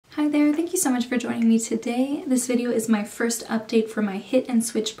Hi there, thank you so much for joining me today. This video is my first update for my hit and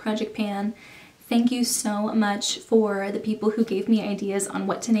switch project pan. Thank you so much for the people who gave me ideas on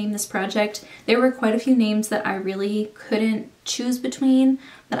what to name this project. There were quite a few names that I really couldn't choose between,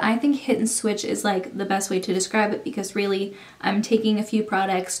 but I think hit and switch is like the best way to describe it because really I'm taking a few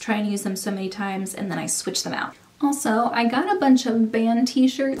products, trying to use them so many times, and then I switch them out. Also, I got a bunch of band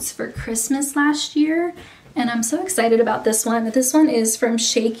t-shirts for Christmas last year, and I'm so excited about this one. This one is from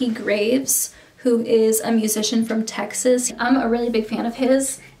Shakey Graves, who is a musician from Texas. I'm a really big fan of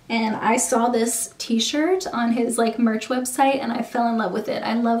his, and I saw this t-shirt on his merch website and I fell in love with it.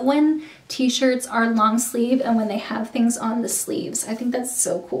 I love when t-shirts are long sleeve and when they have things on the sleeves. I think that's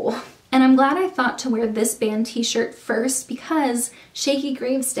so cool. And I'm glad I thought to wear this band t-shirt first because Shakey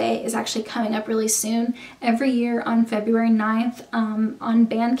Graves Day is actually coming up really soon. Every year on February 9th on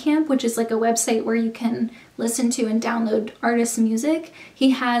Bandcamp, which is like a website where you can listen to and download artists' music,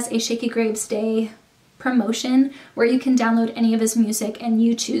 he has a Shakey Graves Day promotion where you can download any of his music and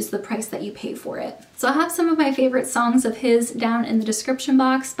you choose the price that you pay for it. So I'll have some of my favorite songs of his down in the description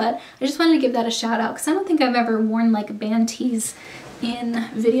box, but I just wanted to give that a shout out because I don't think I've ever worn like band tees in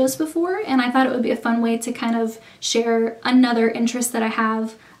videos before, and I thought it would be a fun way to kind of share another interest that I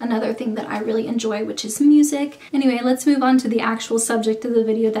have, another thing that I really enjoy, which is music. Anyway, let's move on to the actual subject of the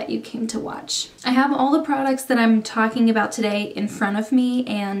video that you came to watch. I have all the products that I'm talking about today in front of me,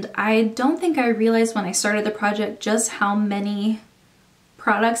 and I don't think I realized when I started the project just how many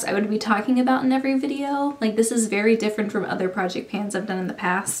products I would be talking about in every video. Like, this is very different from other project pans I've done in the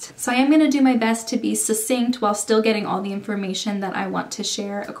past. So I am going to do my best to be succinct while still getting all the information that I want to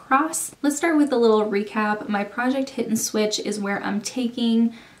share across. Let's start with a little recap. My project hit and switch is where I'm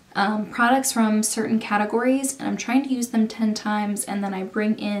taking products from certain categories and I'm trying to use them 10 times and then I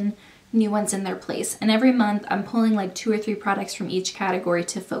bring in new ones in their place. And every month I'm pulling like 2 or 3 products from each category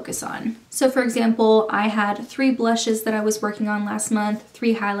to focus on. So for example, I had 3 blushes that I was working on last month,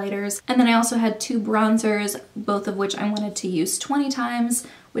 3 highlighters, and then I also had 2 bronzers, both of which I wanted to use 20 times.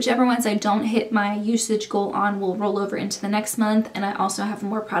 Whichever ones I don't hit my usage goal on will roll over into the next month, and I also have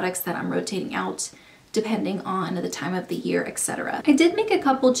more products that I'm rotating out depending on the time of the year, etc. I did make a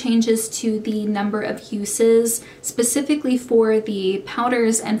couple changes to the number of uses, specifically for the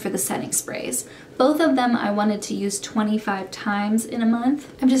powders and for the setting sprays. Both of them I wanted to use 25 times in a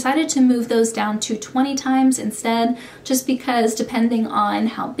month. I've decided to move those down to 20 times instead, just because depending on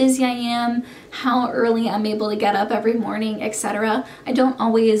how busy I am, how early I'm able to get up every morning, etc. I don't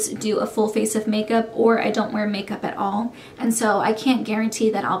always do a full face of makeup, or I don't wear makeup at all. And so I can't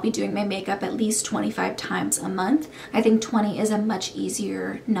guarantee that I'll be doing my makeup at least 25 times a month. I think 20 is a much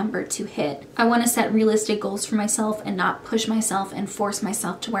easier number to hit. I want to set realistic goals for myself and not push myself and force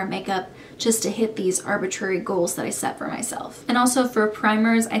myself to wear makeup just to hit these arbitrary goals that I set for myself. And also for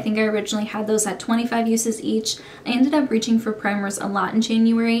primers, I think I originally had those at 25 uses each. I ended up reaching for primers a lot in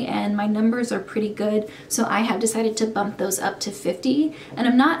January and my numbers are pretty good, so I have decided to bump those up to 50. And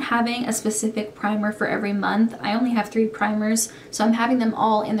I'm not having a specific primer for every month. I only have 3 primers, so I'm having them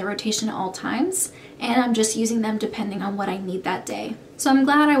all in the rotation at all times, and I'm just using them depending on what I need that day. So I'm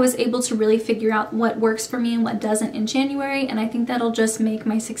glad I was able to really figure out what works for me and what doesn't in January, and I think that'll just make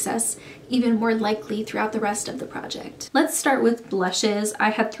my success even more likely throughout the rest of the project. Let's start with blushes. I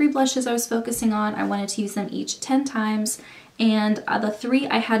had 3 blushes I was focusing on. I wanted to use them each 10 times, and the 3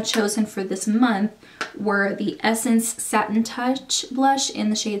 I had chosen for this month were the Essence Satin Touch blush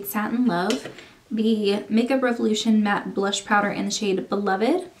in the shade Satin Love, the Makeup Revolution Matte Blush Powder in the shade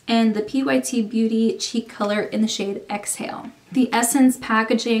Beloved, and the PYT Beauty Cheek Color in the shade Exhale. The Essence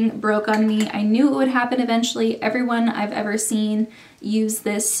packaging broke on me. I knew it would happen eventually. Everyone I've ever seen use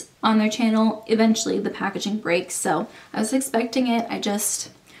this on their channel, eventually the packaging breaks, so I was expecting it. I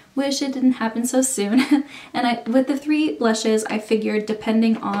just wish it didn't happen so soon. And with the 3 blushes, I figured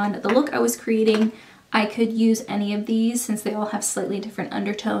depending on the look I was creating, I could use any of these since they all have slightly different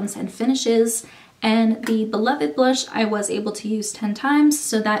undertones and finishes. And the Beloved blush I was able to use 10 times,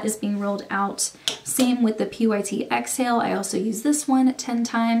 so that is being rolled out. Same with the PYT Exhale, I also used this one 10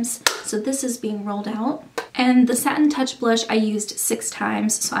 times, so this is being rolled out. And the Satin Touch blush I used 6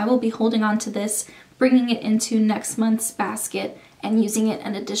 times, so I will be holding on to this, bringing it into next month's basket, and using it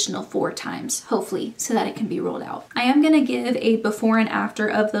an additional 4 times, hopefully, so that it can be rolled out. I am going to give a before and after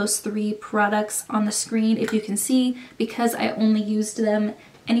of those 3 products on the screen, if you can see, because I only used them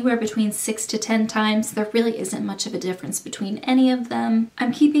anywhere between 6 to 10 times. There really isn't much of a difference between any of them.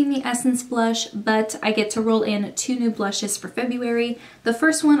 I'm keeping the Essence blush, but I get to roll in 2 new blushes for February. The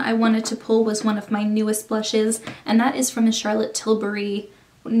first one I wanted to pull was one of my newest blushes, and that is from the Charlotte Tilbury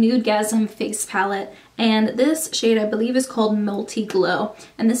Nudegasm face palette, and this shade I believe is called Multi Glow,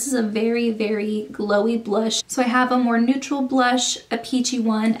 and this is a very glowy blush. So I have a more neutral blush, a peachy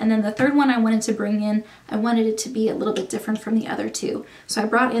one, and then the third one I wanted to bring in, I wanted it to be a little bit different from the other two. So I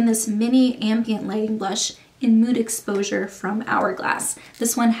brought in this mini ambient lighting blush in Mood Exposure from Hourglass.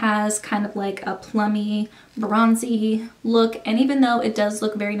 This one has kind of like a plummy, bronzy look, and even though it does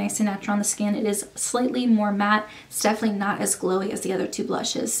look very nice and natural on the skin, it is slightly more matte. It's definitely not as glowy as the other two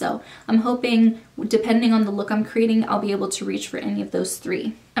blushes, so I'm hoping, depending on the look I'm creating, I'll be able to reach for any of those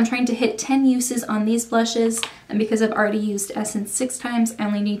three. I'm trying to hit 10 uses on these blushes, and because I've already used Essence 6 times, I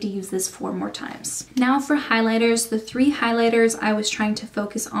only need to use this 4 more times. Now for highlighters, the 3 highlighters I was trying to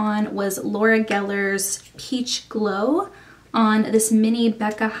focus on was Laura Geller's Peach Glow on this mini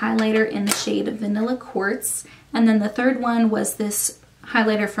Becca highlighter in the shade Vanilla Quartz, and then the third one was this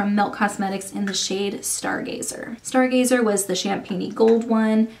highlighter from Melt Cosmetics in the shade Stargazer. Stargazer was the champagne-y gold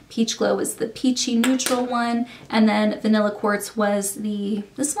one, Peach Glow was the peachy neutral one, and then Vanilla Quartz was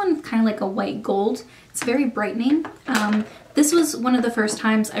this one kind of like a white gold. It's very brightening. This was one of the first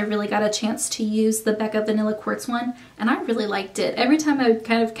times I really got a chance to use the Becca Vanilla Quartz one, and I really liked it. Every time I would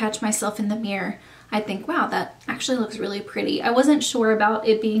kind of catch myself in the mirror, I'd think, wow, that actually looks really pretty. I wasn't sure about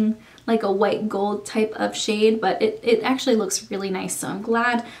it being like a white gold type of shade, but it actually looks really nice. So I'm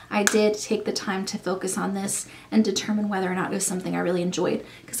glad I did take the time to focus on this and determine whether or not it was something I really enjoyed,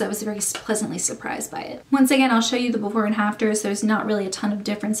 because I was very pleasantly surprised by it. Once again, I'll show you the before and afters. There's not really a ton of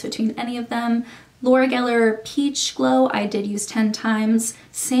difference between any of them. Laura Geller Peach Glow I did use 10 times,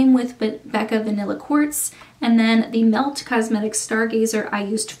 same with Becca Vanilla Quartz, and then the Melt Cosmetics Stargazer I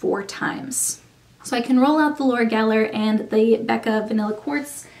used 4 times. So I can roll out the Laura Geller and the Becca Vanilla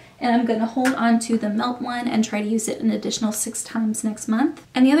Quartz, and I'm going to hold on to the Melt one and try to use it an additional 6 times next month.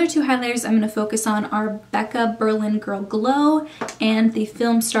 And the other 2 highlighters I'm going to focus on are Becca Berlin Girl Glow and the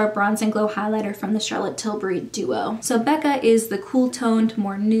Film Star Bronze and Glow highlighter from the Charlotte Tilbury duo. So Becca is the cool toned,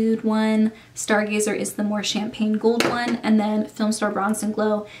 more nude one, Stargazer is the more champagne gold one, and then Film Star Bronze and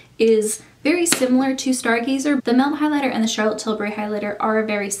Glow is very similar to Stargazer. The Melt highlighter and the Charlotte Tilbury highlighter are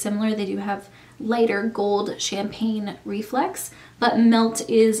very similar. They do have lighter gold champagne reflex, but Melt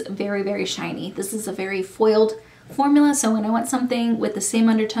is very shiny. This is a very foiled formula, so when I want something with the same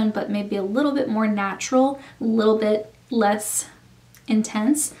undertone but maybe a little bit more natural, a little bit less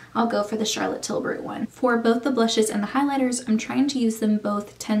intense, I'll go for the Charlotte Tilbury one. For both the blushes and the highlighters, I'm trying to use them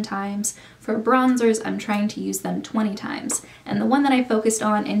both 10 times. For bronzers, I'm trying to use them 20 times. And the one that I focused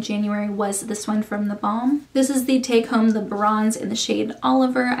on in January was this one from The Balm. This is the Take Home the Bronze in the shade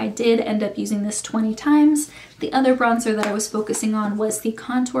Oliver. I did end up using this 20 times. The other bronzer that I was focusing on was the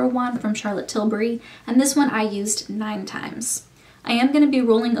Contour Wand from Charlotte Tilbury, and this one I used 9 times. I am going to be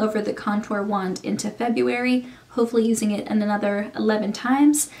rolling over the Contour Wand into February, hopefully using it another 11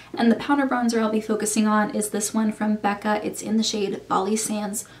 times. And the powder bronzer I'll be focusing on is this one from Becca. It's in the shade Bali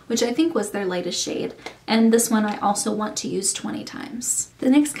Sands, which I think was their lightest shade. And this one I also want to use 20 times. The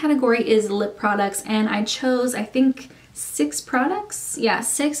next category is lip products, and I chose, I think, 6 products? Yeah,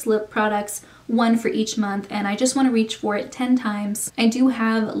 6 lip products, 1 for each month, and I just want to reach for it 10 times. I do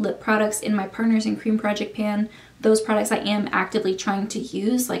have lip products in my Partners in Cream project pan. Those products I am actively trying to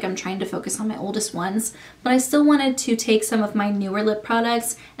use, like I'm trying to focus on my oldest ones, but I still wanted to take some of my newer lip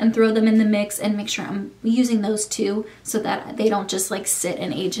products and throw them in the mix and make sure I'm using those too, so that they don't just like sit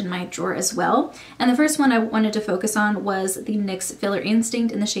and age in my drawer as well. And the first one I wanted to focus on was the NYX Filler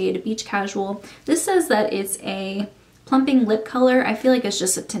Instinct in the shade Beach Casual. This says that it's a plumping lip color. I feel like it's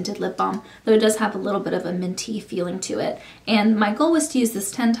just a tinted lip balm, though it does have a little bit of a minty feeling to it. And my goal was to use this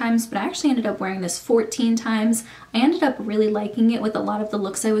 10 times, but I actually ended up wearing this 14 times. I ended up really liking it with a lot of the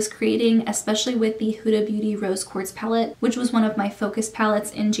looks I was creating, especially with the Huda Beauty Rose Quartz palette, which was one of my focus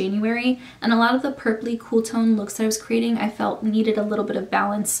palettes in January. And a lot of the purpley cool tone looks that I was creating, I felt needed a little bit of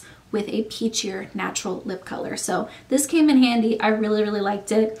balance with a peachier natural lip color. So this came in handy. I really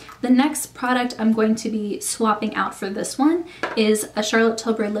liked it. The next product I'm going to be swapping out for this one is a Charlotte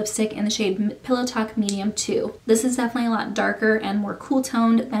Tilbury lipstick in the shade Pillow Talk Medium 2. This is definitely a lot darker and more cool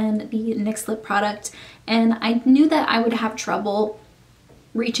toned than the NYX lip product, and I knew that I would have trouble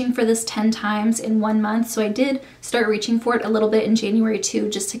reaching for this 10 times in 1 month, so I did start reaching for it a little bit in January too,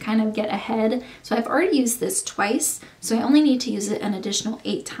 just to kind of get ahead. So I've already used this twice, so I only need to use it an additional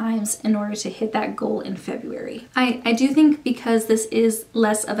 8 times in order to hit that goal in February. I do think because this is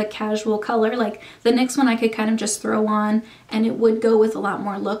less of a casual color, like the next one I could kind of just throw on and it would go with a lot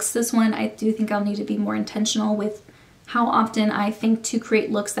more looks. This one I do think I'll need to be more intentional with how often I think to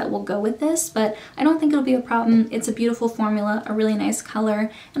create looks that will go with this, but I don't think it'll be a problem. It's a beautiful formula, a really nice color,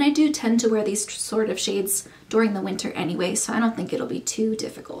 and I do tend to wear these sort of shades during the winter anyway, so I don't think it'll be too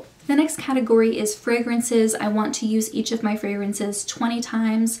difficult. The next category is fragrances. I want to use each of my fragrances 20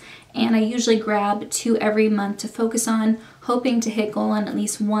 times, and I usually grab 2 every month to focus on, hoping to hit goal on at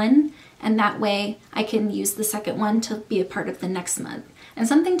least 1, and that way I can use the second one to be a part of the next month. And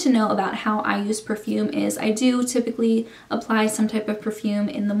something to know about how I use perfume is I do typically apply some type of perfume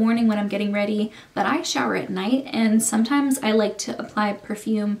in the morning when I'm getting ready, but I shower at night, and sometimes I like to apply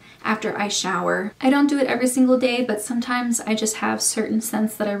perfume after I shower. I don't do it every single day, but sometimes I just have certain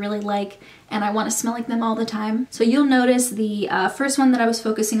scents that I really like and I want to smell like them all the time. So you'll notice the first one that I was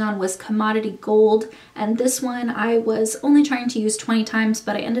focusing on was Commodity Gold, and this one I was only trying to use 20 times,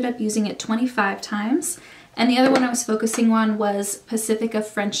 but I ended up using it 25 times. And the other one I was focusing on was Pacifica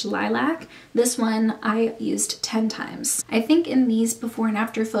French Lilac. This one I used 10 times. I think in these before and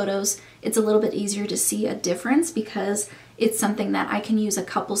after photos, it's a little bit easier to see a difference because it's something that I can use a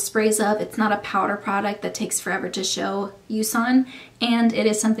couple sprays of. It's not a powder product that takes forever to show use on, and it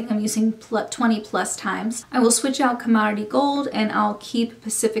is something I'm using 20 plus times. I will switch out Commodity Gold and I'll keep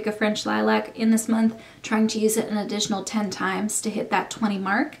Pacifica French Lilac in this month, trying to use it an additional 10 times to hit that 20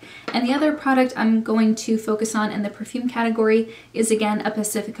 mark. And the other product I'm going to focus on in the perfume category is again a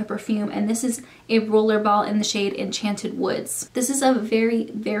Pacifica perfume, and this is a Rollerball in the shade Enchanted Woods. This is a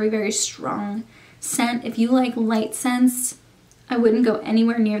very strong scent. If you like light scents, I wouldn't go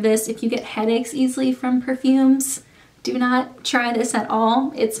anywhere near this. If you get headaches easily from perfumes, do not try this at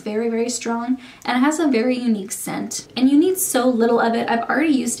all. It's very strong, and it has a very unique scent, and you need so little of it. I've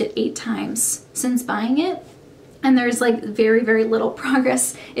already used it 8 times since buying it, and there's like very little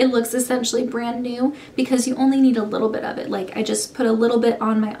progress. It looks essentially brand new because you only need a little bit of it. Like I just put a little bit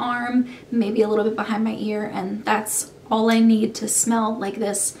on my arm, maybe a little bit behind my ear, and that's all I need to smell like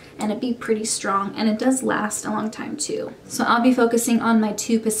this and it be pretty strong, and it does last a long time too. So I'll be focusing on my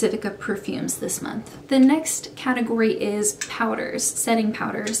 2 Pacifica perfumes this month. The next category is powders, setting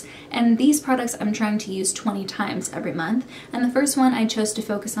powders, and these products I'm trying to use 20 times every month. And the first one I chose to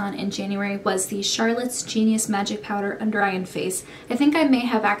focus on in January was the Charlotte's Genius Magic Powder Under Eye and Face. I think I may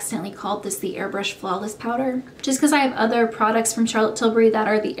have accidentally called this the Airbrush Flawless Powder, just because I have other products from Charlotte Tilbury that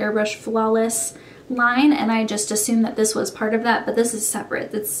are the Airbrush Flawless line, and I just assumed that this was part of that, but this is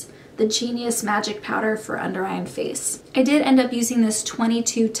separate. It's the Genius Magic Powder for under eye and face. I did end up using this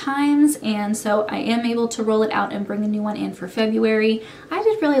 22 times, and so I am able to roll it out and bring a new one in for February. I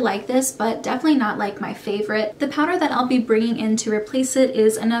did really like this, but definitely not like my favorite. The powder that I'll be bringing in to replace it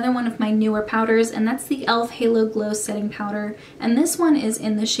is another one of my newer powders, and that's the e.l.f. Halo Glow Setting Powder, and this one is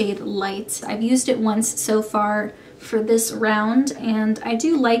in the shade Light. I've used it once so far for this round, and I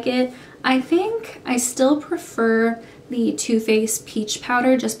do like it. I think I still prefer the Too Faced Peach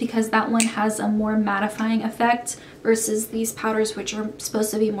Powder just because that one has a more mattifying effect versus these powders which are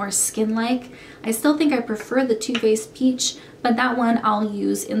supposed to be more skin-like. I still think I prefer the Too Faced Peach, but that one I'll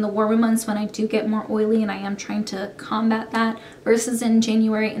use in the warmer months when I do get more oily and I am trying to combat that, versus in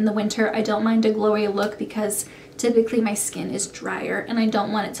January in the winter I don't mind a glowy look because typically my skin is drier and I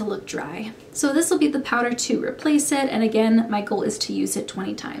don't want it to look dry. So this will be the powder to replace it, and again my goal is to use it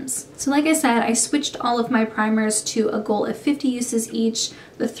 20 times. So like I said, I switched all of my primers to a goal of 50 uses each.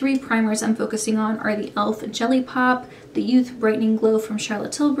 The 3 primers I'm focusing on are the e.l.f. Jelly Pop, the Youth Brightening Glow from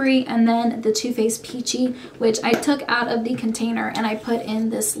Charlotte Tilbury, and then the Too Faced Peachy, which I took out of the container and I put in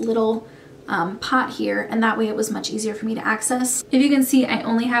this little pot here, and that way it was much easier for me to access. If you can see, I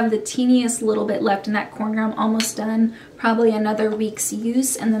only have the teeniest little bit left in that corner. I'm almost done, probably another week's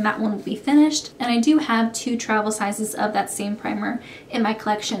use, and then that one will be finished. And I do have 2 travel sizes of that same primer in my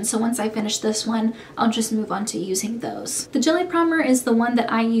collection, so once I finish this one, I'll just move on to using those. The Jelly Primer is the one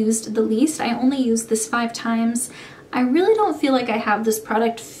that I used the least. I only used this 5 times. I really don't feel like I have this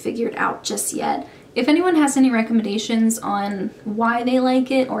product figured out just yet. If anyone has any recommendations on why they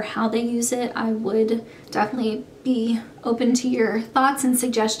like it or how they use it, I would definitely be open to your thoughts and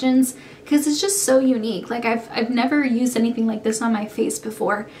suggestions, because it's just so unique. Like I've never used anything like this on my face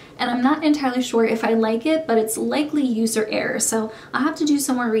before, and I'm not entirely sure if I like it, but it's likely user error, so I'll have to do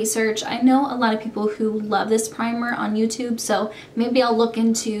some more research. I know a lot of people who love this primer on YouTube, so maybe I'll look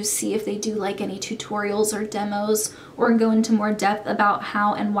into see if they do like any tutorials or demos, or go into more depth about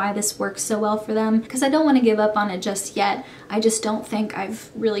how and why this works so well for them, because I don't want to give up on it just yet. I just don't think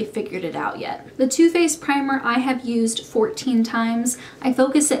I've really figured it out yet. The Too Faced primer I have used 14 times. I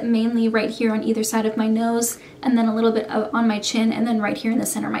focus it mainly right here on either side of my nose, and then a little bit on my chin, and then right here in the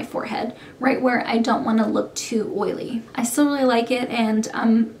center of my forehead, right where I don't want to look too oily. I still really like it, and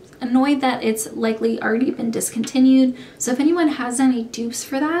I'm annoyed that it's likely already been discontinued. So if anyone has any dupes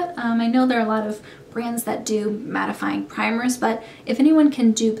for that, I know there are a lot of brands that do mattifying primers, but if anyone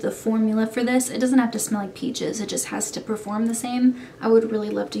can dupe the formula for this, it doesn't have to smell like peaches, it just has to perform the same. I would really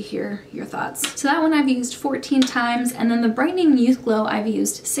love to hear your thoughts. So that one I've used 14 times, and then the Brightening Youth Glow I've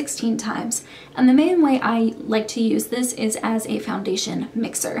used 16 times. And the main way I like to use this is as a foundation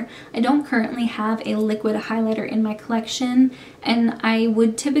mixer. I don't currently have a liquid highlighter in my collection, and I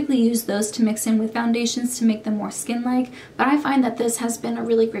would typically use those to mix in with foundations to make them more skin-like, but I find that this has been a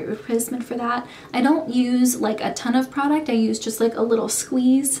really great replacement for that. I don't use like a ton of product, I use just like a little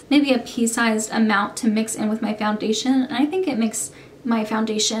squeeze, maybe a pea-sized amount to mix in with my foundation, and I think it makes my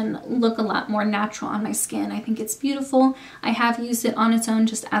foundation look a lot more natural on my skin. I think it's beautiful. I have used it on its own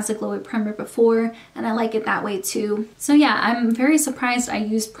just as a glowy primer before, and I like it that way too. So yeah, I'm very surprised I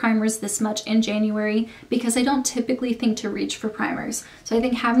used primers this much in January because I don't typically think to reach for primers. So I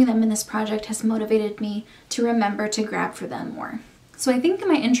think having them in this project has motivated me to remember to grab for them more. So I think in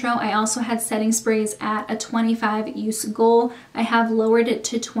my intro, I also had setting sprays at a 25 use goal. I have lowered it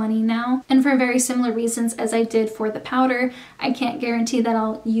to 20 now. And for very similar reasons as I did for the powder, I can't guarantee that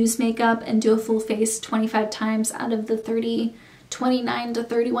I'll use makeup and do a full face 25 times out of the 29 to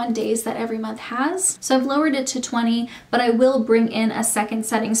 31 days that every month has. So I've lowered it to 20, but I will bring in a second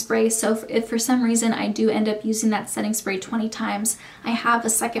setting spray. So if for some reason I do end up using that setting spray 20 times, I have a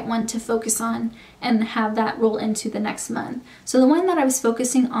second one to focus on and have that roll into the next month. So the one that I was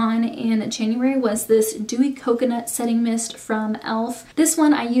focusing on in January was this Dewy Coconut Setting Mist from e.l.f. This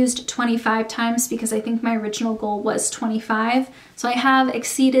one I used 25 times because I think my original goal was 25. So I have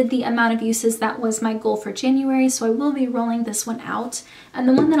exceeded the amount of uses that was my goal for January, so I will be rolling this one out. And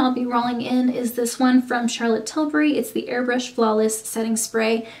the one that I'll be rolling in is this one from Charlotte Tilbury. It's the Airbrush Flawless Setting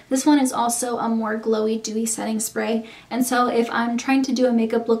Spray. This one is also a more glowy, dewy setting spray. And so if I'm trying to do a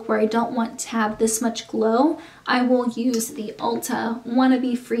makeup look where I don't want to have this much glow, I will use the Ulta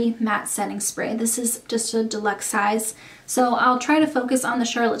Wannabe Free Matte Setting Spray. This is just a deluxe size. So I'll try to focus on the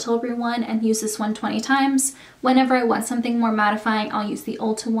Charlotte Tilbury one and use this one 20 times. Whenever I want something more mattifying, I'll use the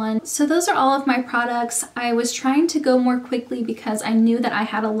Ulta one. So those are all of my products. I was trying to go more quickly because I knew that I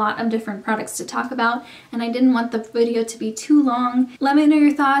had a lot of different products to talk about and I didn't want the video to be too long. Let me know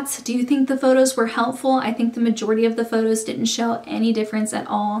your thoughts. Do you think the photos were helpful? I think the majority of the photos didn't show any difference at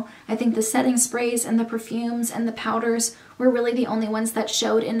all. I think the setting sprays and the perfumes and the powders were really the only ones that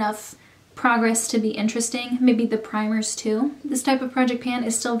showed enough progress to be interesting. Maybe the primers too. This type of project pan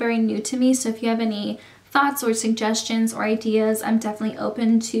is still very new to me, so if you have any thoughts or suggestions or ideas, I'm definitely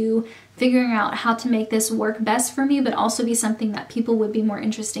open to figuring out how to make this work best for me, but also be something that people would be more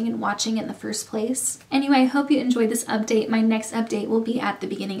interested in watching in the first place. Anyway, I hope you enjoyed this update. My next update will be at the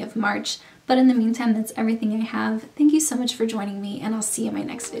beginning of March, but in the meantime, that's everything I have. Thank you so much for joining me, and I'll see you in my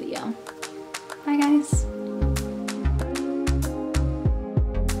next video. Bye guys!